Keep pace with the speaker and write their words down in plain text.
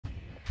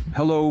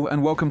Hello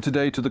and welcome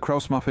today to the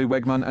Krauss-Maffei,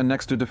 Wegmann and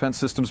Next to Defense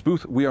Systems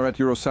booth. We are at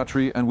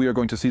Eurosatory and we are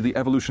going to see the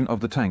evolution of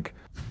the tank.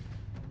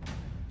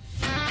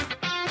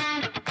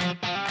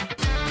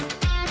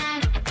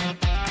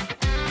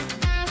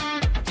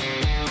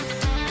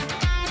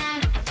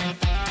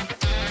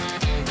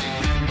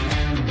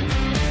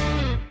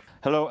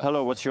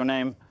 Hello, what's your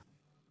name?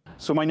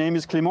 So my name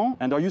is Clément,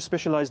 and are you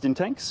specialized in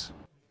tanks?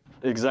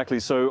 Exactly,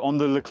 so on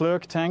the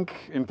Leclerc tank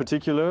in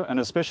particular, and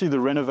especially the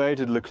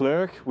renovated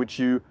Leclerc, which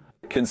you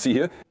can see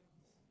here.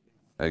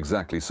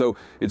 Exactly, so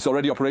it's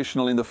already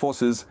operational in the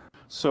forces.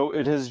 So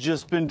it has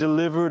just been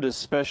delivered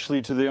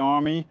especially to the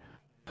army.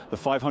 The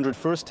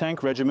 501st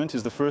Tank Regiment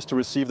is the first to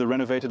receive the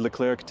renovated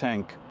Leclerc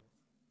tank.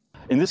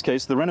 In this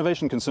case, the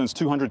renovation concerns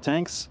 200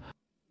 tanks.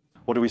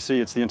 What do we see?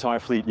 It's the entire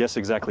fleet. Yes,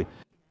 exactly.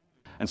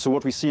 And so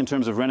what we see in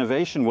terms of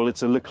renovation, well,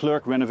 it's a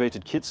Leclerc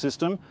renovated kit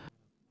system.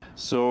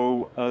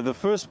 So the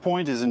first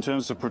point is in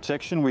terms of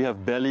protection, we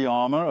have belly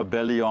armor, a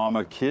belly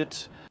armor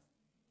kit,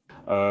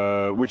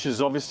 which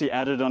is obviously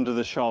added under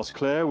the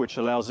Leclerc, which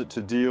allows it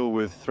to deal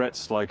with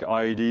threats like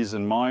IEDs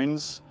and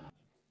mines.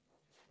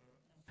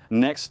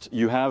 Next,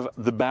 you have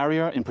the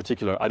barrier in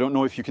particular. I don't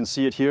know if you can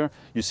see it here.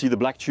 You see the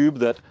black tube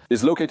that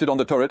is located on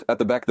the turret at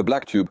the back, the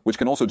black tube, which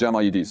can also jam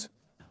IEDs.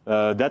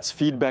 That's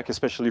feedback,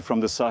 especially from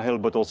the Sahel,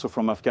 but also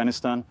from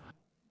Afghanistan.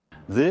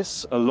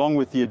 This, along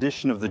with the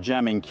addition of the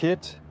jamming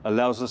kit,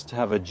 allows us to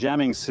have a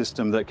jamming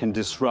system that can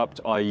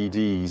disrupt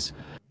IEDs.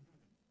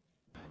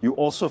 You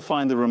also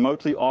find the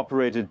remotely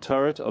operated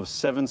turret of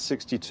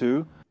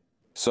 762.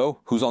 So,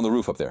 who's on the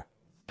roof up there?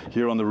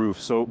 Here on the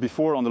roof. So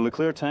before on the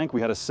Leclerc tank,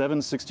 we had a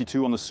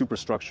 762 on the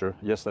superstructure.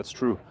 Yes, that's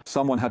true.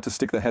 Someone had to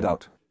stick the head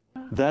out.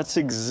 That's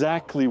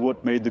exactly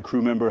what made the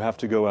crew member have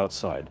to go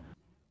outside.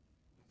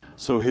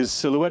 So his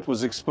silhouette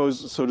was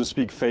exposed, so to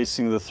speak,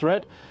 facing the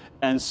threat,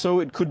 and so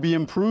it could be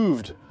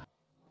improved.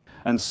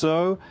 And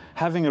so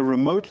having a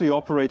remotely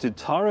operated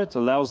turret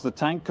allows the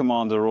tank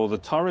commander or the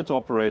turret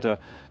operator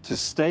to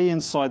stay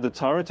inside the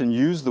turret and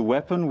use the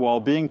weapon while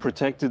being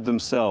protected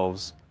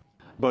themselves.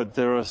 But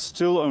there are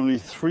still only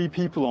 3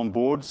 people on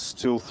board,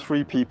 still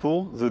 3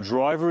 people, the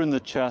driver in the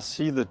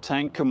chassis, the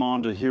tank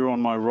commander here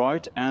on my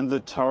right, and the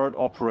turret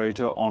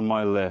operator on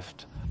my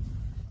left.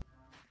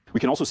 We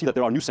can also see that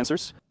there are new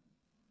sensors.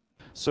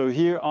 So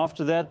here,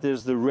 after that,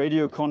 there's the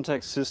radio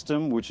contact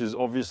system, which is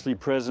obviously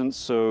present.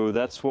 So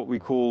that's what we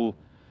call,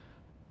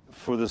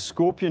 for the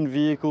Scorpion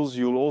vehicles,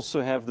 you'll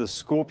also have the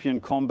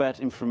Scorpion Combat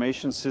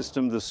Information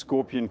System, the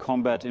Scorpion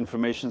Combat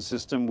Information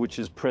System, which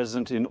is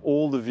present in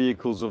all the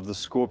vehicles of the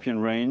Scorpion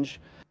range.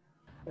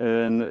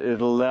 And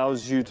it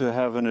allows you to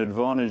have an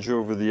advantage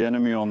over the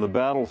enemy on the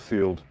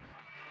battlefield.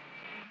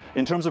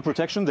 In terms of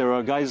protection, there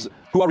are guys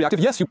who are reactive.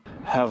 Yes, you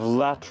have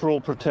lateral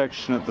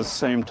protection at the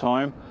same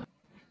time.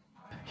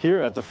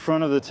 Here at the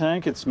front of the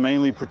tank, it's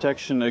mainly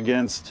protection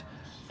against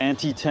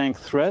anti-tank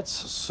threats,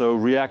 so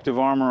reactive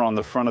armor on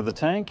the front of the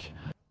tank.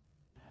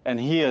 And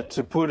here,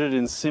 to put it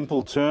in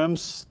simple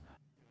terms,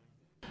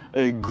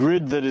 a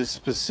grid that is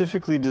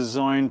specifically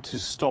designed to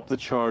stop the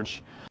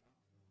charge.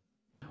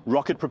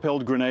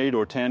 Rocket-propelled grenade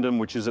or tandem,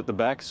 which is at the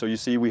back. So you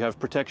see we have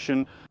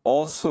protection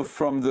also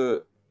from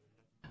the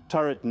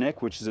turret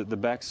neck, which is at the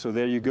back. So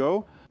there you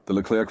go. The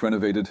Leclerc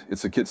renovated.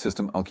 It's a kit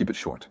system. I'll keep it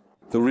short.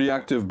 The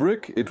reactive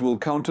brick, it will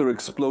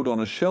counter-explode on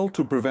a shell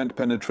to prevent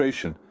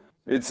penetration.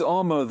 It's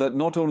armor that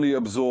not only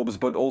absorbs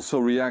but also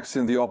reacts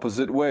in the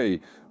opposite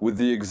way, with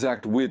the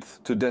exact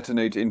width to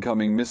detonate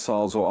incoming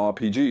missiles or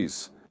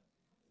RPGs.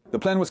 The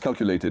plan was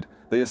calculated.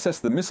 They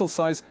assessed the missile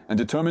size and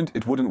determined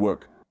it wouldn't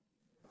work.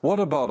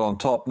 What about on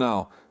top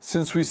now,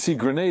 since we see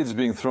grenades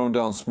being thrown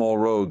down small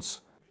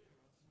roads?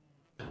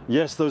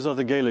 Yes, those are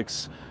the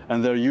Galix,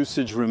 and their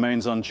usage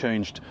remains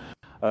unchanged.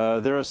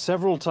 There are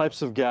several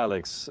types of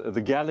Galix.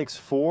 The Galix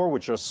 4,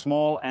 which are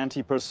small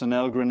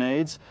anti-personnel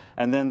grenades,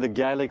 and then the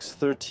Galix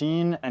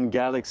 13 and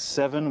Galix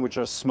 7, which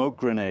are smoke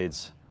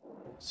grenades.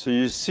 So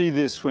you see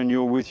this when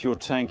you're with your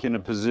tank in a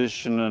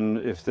position, and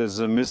if there's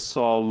a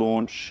missile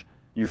launch,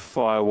 you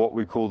fire what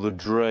we call the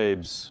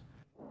Drabes.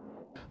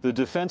 The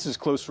defense is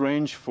close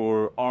range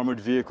for armored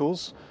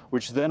vehicles,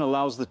 which then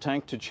allows the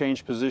tank to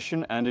change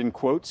position and, in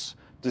quotes,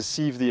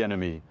 deceive the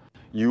enemy.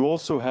 You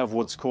also have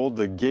what's called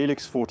the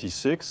Galix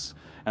 46,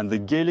 and the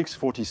Galix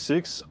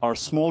 46 are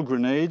small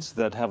grenades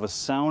that have a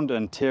sound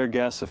and tear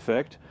gas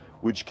effect,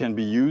 which can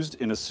be used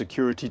in a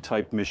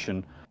security-type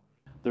mission.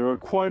 There are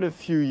quite a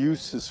few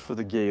uses for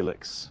the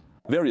Galix.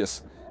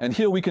 Various. And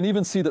here we can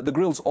even see that the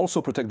grills also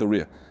protect the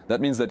rear.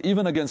 That means that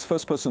even against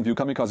first-person view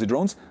kamikaze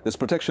drones, there's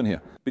protection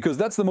here. Because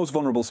that's the most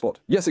vulnerable spot.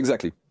 Yes,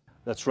 exactly.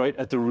 That's right,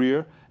 at the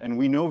rear. And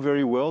we know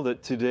very well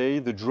that today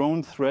the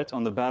drone threat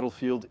on the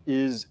battlefield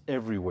is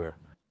everywhere.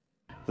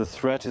 The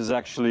threat is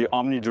actually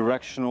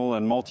omnidirectional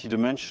and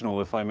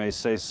multidimensional, if I may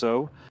say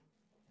so.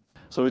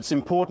 So it's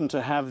important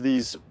to have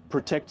these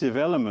protective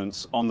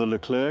elements on the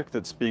Leclerc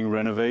that's being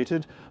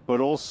renovated,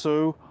 but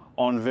also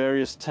on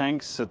various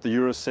tanks at the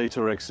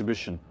Eurosatory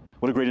exhibition.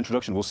 What a great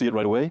introduction. We'll see it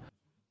right away.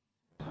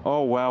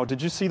 Oh, wow. Did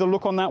you see the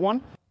look on that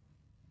one?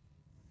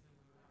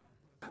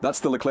 That's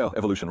the Leclerc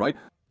evolution, right?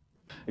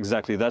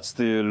 Exactly, that's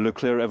the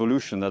Leclerc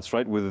evolution, that's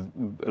right, with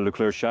a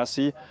Leclerc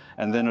chassis,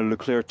 and then a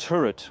Leclerc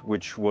turret,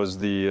 which was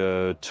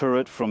the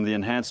turret from the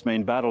enhanced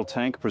main battle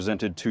tank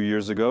presented 2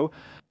 years ago.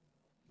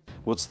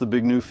 What's the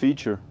big new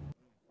feature?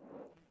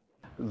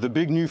 The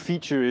big new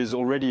feature is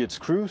already its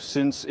crew,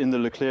 since in the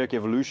Leclerc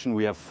evolution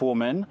we have 4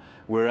 men,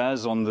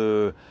 whereas on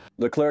the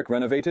Leclerc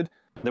renovated?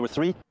 there were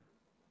 3.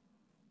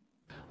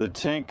 The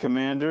tank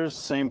commander,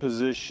 same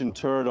position,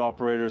 turret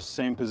operator,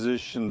 same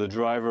position, the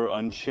driver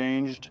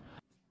unchanged.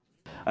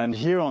 And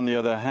here, on the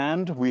other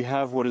hand, we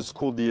have what is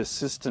called the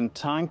assistant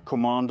tank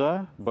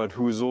commander, but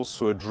who is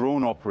also a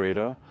drone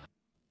operator.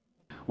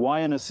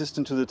 Why an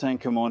assistant to the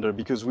tank commander?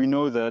 Because we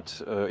know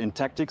that in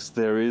tactics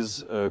there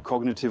is a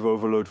cognitive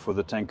overload for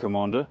the tank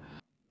commander.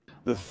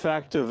 The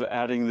fact of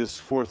adding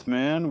this 4th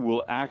man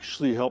will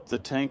actually help the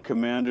tank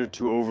commander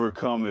to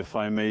overcome, if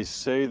I may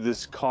say,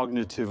 this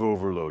cognitive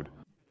overload.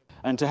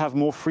 And to have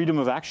more freedom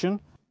of action.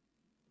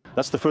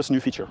 That's the first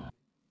new feature.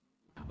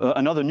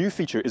 Another new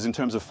feature is in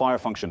terms of fire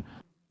function.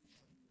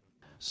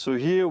 So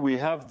here we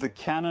have the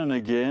cannon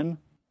again.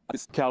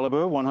 It's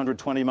caliber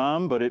 120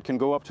 mm, but it can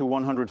go up to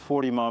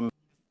 140 mm.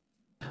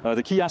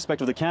 The key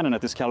aspect of the cannon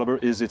at this caliber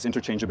is its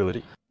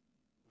interchangeability.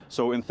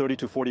 So in 30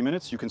 to 40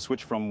 minutes, you can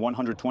switch from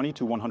 120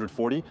 to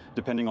 140,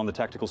 depending on the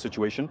tactical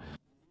situation.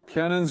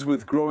 Cannons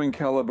with growing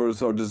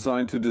calibers are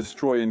designed to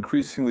destroy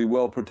increasingly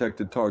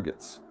well-protected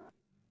targets.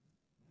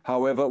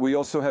 However, we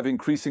also have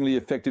increasingly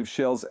effective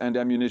shells and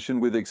ammunition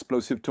with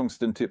explosive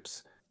tungsten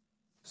tips.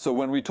 So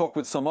when we talk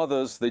with some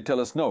others, they tell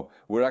us, no,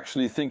 we're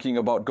actually thinking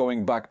about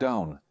going back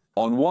down.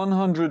 On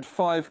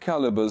 105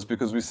 calibers,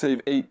 because we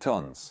save 8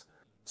 tons.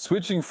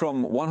 Switching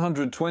from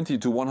 120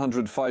 to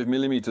 105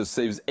 millimeters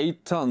saves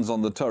 8 tons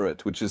on the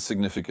turret, which is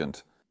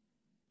significant.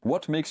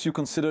 What makes you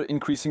consider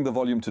increasing the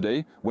volume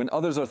today, when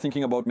others are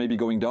thinking about maybe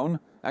going down?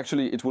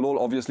 Actually, it will all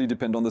obviously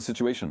depend on the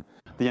situation.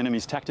 The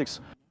enemy's tactics.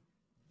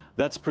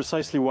 That's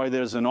precisely why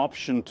there's an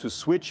option to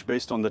switch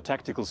based on the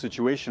tactical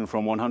situation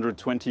from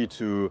 120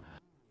 to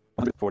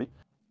 140.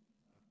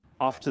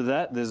 After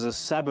that, there's a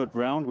sabot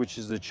round, which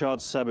is the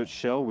charged sabot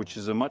shell, which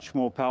is a much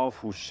more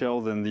powerful shell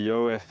than the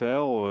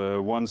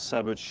OFL, one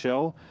sabot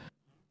shell,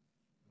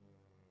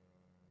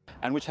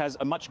 and which has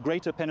a much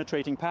greater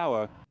penetrating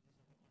power.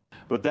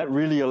 But that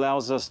really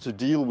allows us to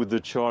deal with the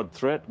charred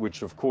threat,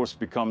 which of course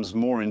becomes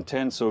more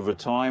intense over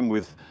time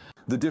with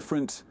the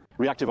different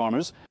reactive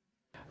armors.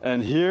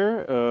 And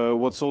here,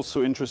 what's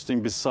also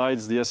interesting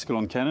besides the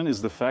Escalon cannon is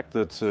the fact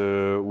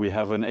that we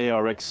have an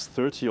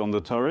ARX-30 on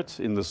the turret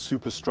in the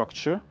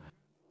superstructure.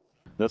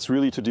 That's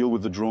really to deal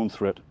with the drone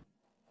threat.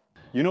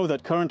 You know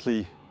that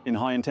currently, in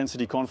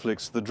high-intensity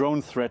conflicts, the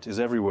drone threat is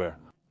everywhere.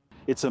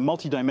 It's a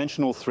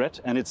multidimensional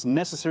threat, and it's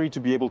necessary to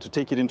be able to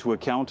take it into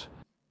account.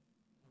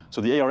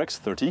 So the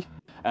ARX-30,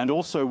 and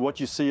also what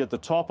you see at the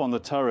top on the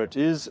turret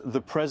is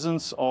the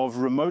presence of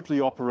remotely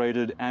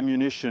operated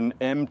ammunition,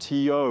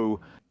 MTO.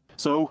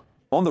 So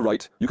on the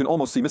right, you can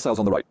almost see missiles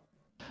on the right.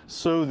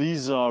 So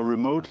these are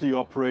remotely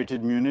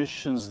operated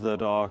munitions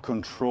that are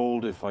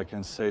controlled, if I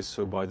can say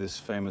so, by this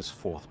famous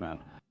 4th man.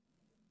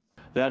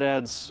 That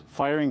adds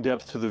firing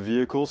depth to the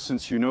vehicle,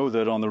 since you know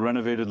that on the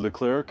renovated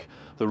Leclerc,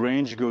 the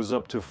range goes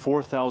up to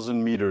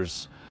 4,000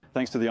 meters,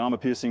 thanks to the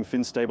armor-piercing,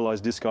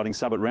 fin-stabilized, discarding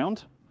sabot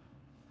round.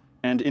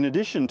 And in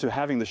addition to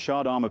having the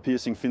shard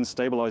armor-piercing,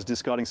 fin-stabilized,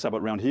 discarding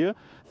sabot round here,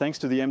 thanks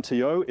to the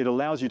MTO, it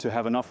allows you to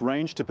have enough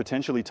range to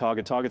potentially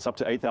target targets up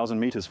to 8,000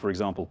 meters, for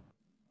example,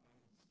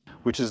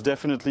 which is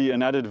definitely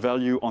an added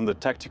value on the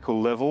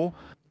tactical level.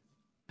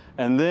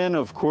 And then,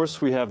 of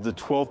course, we have the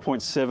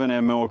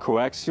 12.7 MO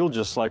coaxial,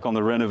 just like on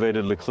the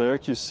renovated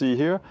Leclerc you see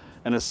here,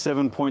 and a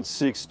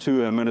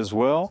 7.62 MN as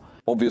well.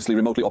 Obviously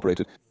remotely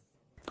operated.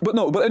 But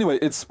anyway,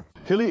 it's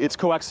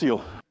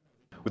coaxial.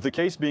 With the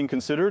case being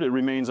considered, it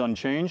remains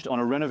unchanged. On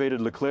a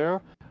renovated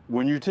Leclerc,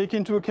 when you take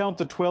into account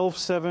the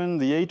 12.7,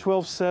 the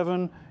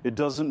A12.7, it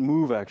doesn't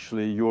move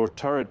actually. Your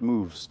turret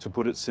moves, to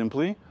put it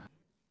simply.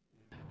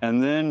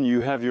 And then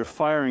you have your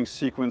firing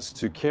sequence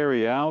to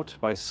carry out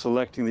by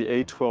selecting the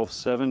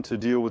A12.7 to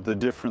deal with the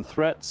different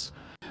threats,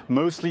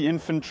 mostly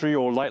infantry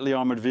or lightly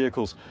armored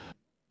vehicles.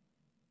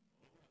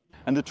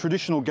 And the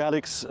traditional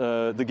Galix,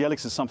 the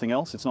Galix is something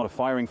else. It's not a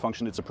firing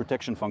function, it's a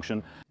protection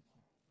function.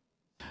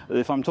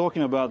 If I'm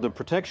talking about the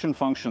protection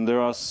function,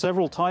 there are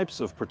several types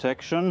of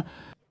protection.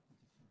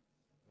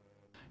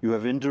 You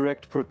have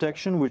indirect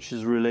protection, which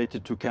is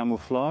related to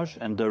camouflage,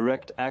 and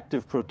direct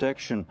active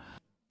protection.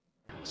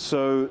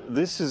 So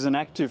this is an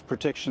active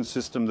protection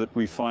system that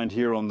we find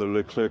here on the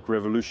Leclerc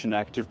Revolution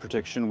active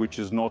protection, which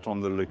is not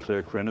on the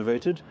Leclerc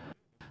Renovated.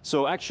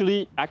 So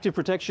actually, active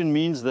protection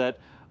means that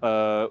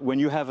when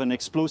you have an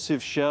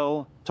explosive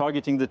shell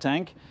targeting the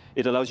tank,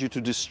 it allows you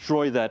to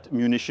destroy that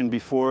munition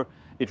before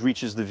it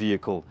reaches the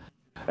vehicle.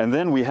 And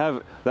then we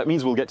have, that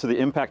means we'll get to the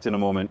impact in a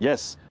moment,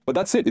 yes. But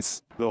that's it,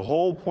 it's the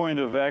whole point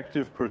of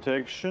active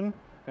protection,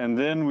 and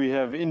then we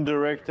have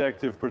indirect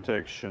active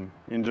protection,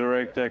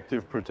 indirect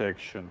active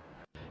protection.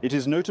 It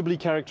is notably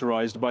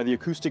characterized by the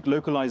acoustic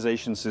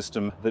localization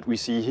system that we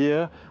see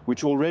here,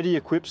 which already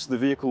equips the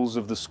vehicles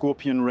of the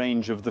Scorpion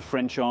range of the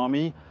French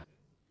army.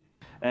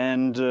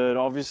 And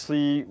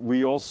obviously,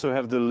 we also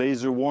have the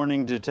laser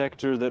warning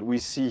detector that we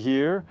see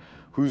here,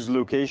 whose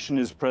location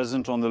is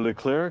present on the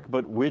Leclerc,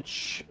 but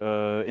which,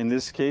 in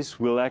this case,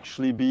 will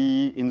actually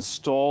be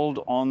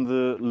installed on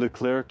the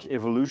Leclerc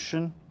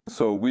Evolution.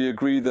 So we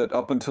agree that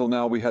up until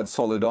now we had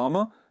solid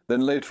armor,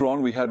 then later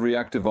on we had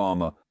reactive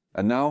armor.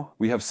 And now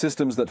we have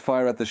systems that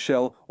fire at the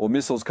shell or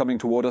missiles coming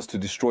toward us to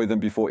destroy them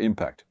before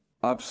impact.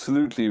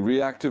 Absolutely,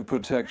 reactive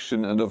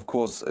protection and of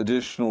course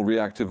additional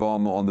reactive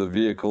armor on the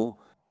vehicle.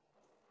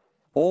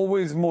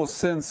 Always more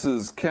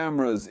sensors,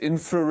 cameras,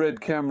 infrared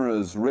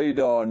cameras,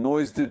 radar,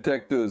 noise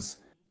detectors.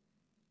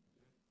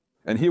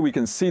 And here we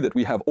can see that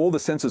we have all the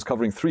sensors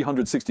covering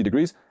 360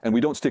 degrees and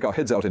we don't stick our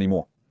heads out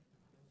anymore.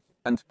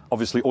 And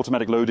obviously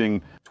automatic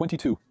loading,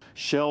 22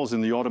 shells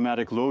in the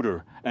automatic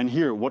loader. And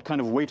here, what kind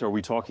of weight are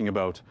we talking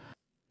about?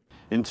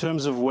 In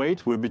terms of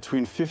weight, we're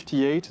between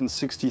 58 and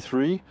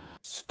 63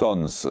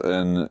 tons.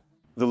 And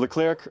the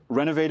Leclerc,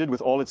 renovated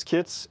with all its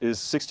kits, is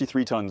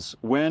 63 tons.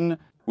 When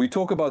we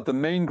talk about the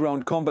main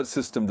ground combat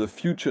system, the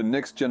future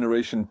next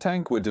generation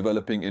tank we're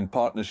developing in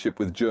partnership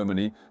with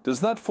Germany, does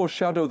that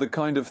foreshadow the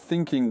kind of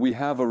thinking we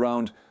have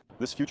around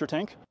this future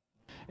tank?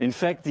 In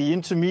fact, the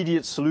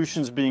intermediate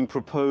solutions being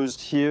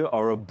proposed here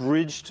are a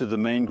bridge to the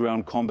main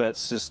ground combat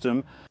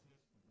system.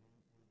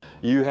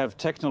 You have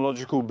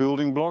technological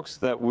building blocks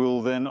that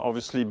will then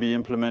obviously be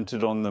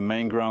implemented on the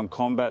main ground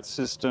combat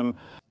system.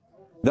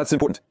 That's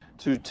important.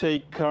 To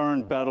take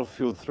current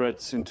battlefield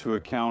threats into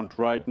account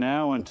right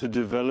now and to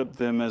develop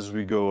them as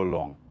we go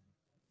along.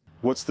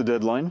 What's the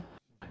deadline?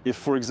 If,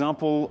 for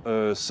example,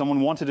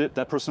 someone wanted it,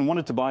 that person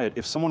wanted to buy it.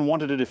 If someone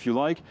wanted it, if you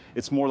like,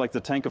 it's more like the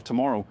tank of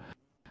tomorrow.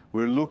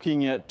 We're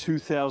looking at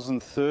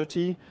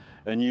 2030,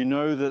 and you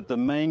know that the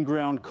main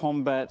ground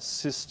combat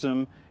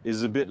system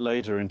is a bit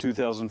later, in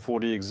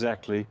 2040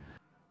 exactly.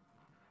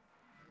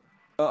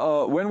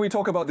 When we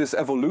talk about this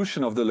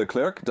evolution of the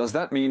Leclerc, does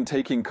that mean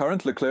taking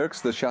current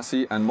Leclercs, the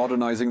chassis, and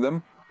modernizing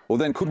them? Or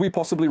then could we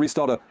possibly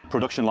restart a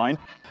production line?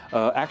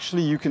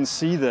 Actually, you can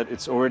see that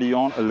it's already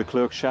on a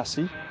Leclerc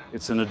chassis.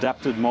 It's an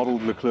adapted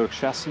modeled Leclerc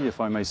chassis, if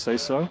I may say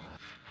so.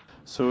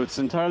 So it's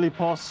entirely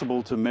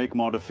possible to make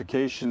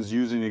modifications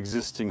using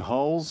existing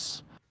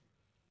hulls.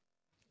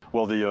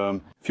 Well,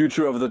 the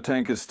future of the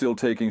tank is still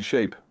taking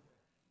shape.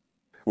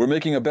 We're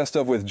making a best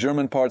of with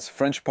German parts,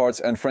 French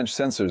and French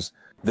sensors.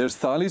 There's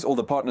Thalys, all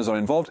the partners are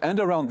involved, and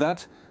around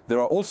that, there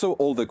are also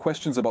all the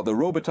questions about the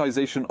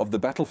robotization of the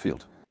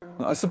battlefield.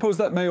 I suppose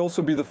that may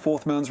also be the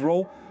fourth man's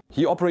role.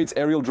 He operates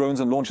aerial drones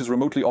and launches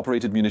remotely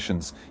operated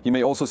munitions. He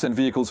may also send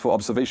vehicles for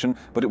observation,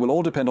 but it will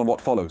all depend on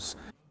what follows.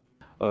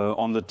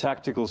 On the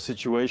tactical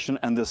situation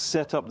and the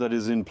setup that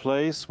is in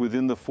place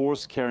within the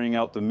force carrying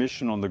out the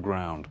mission on the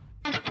ground.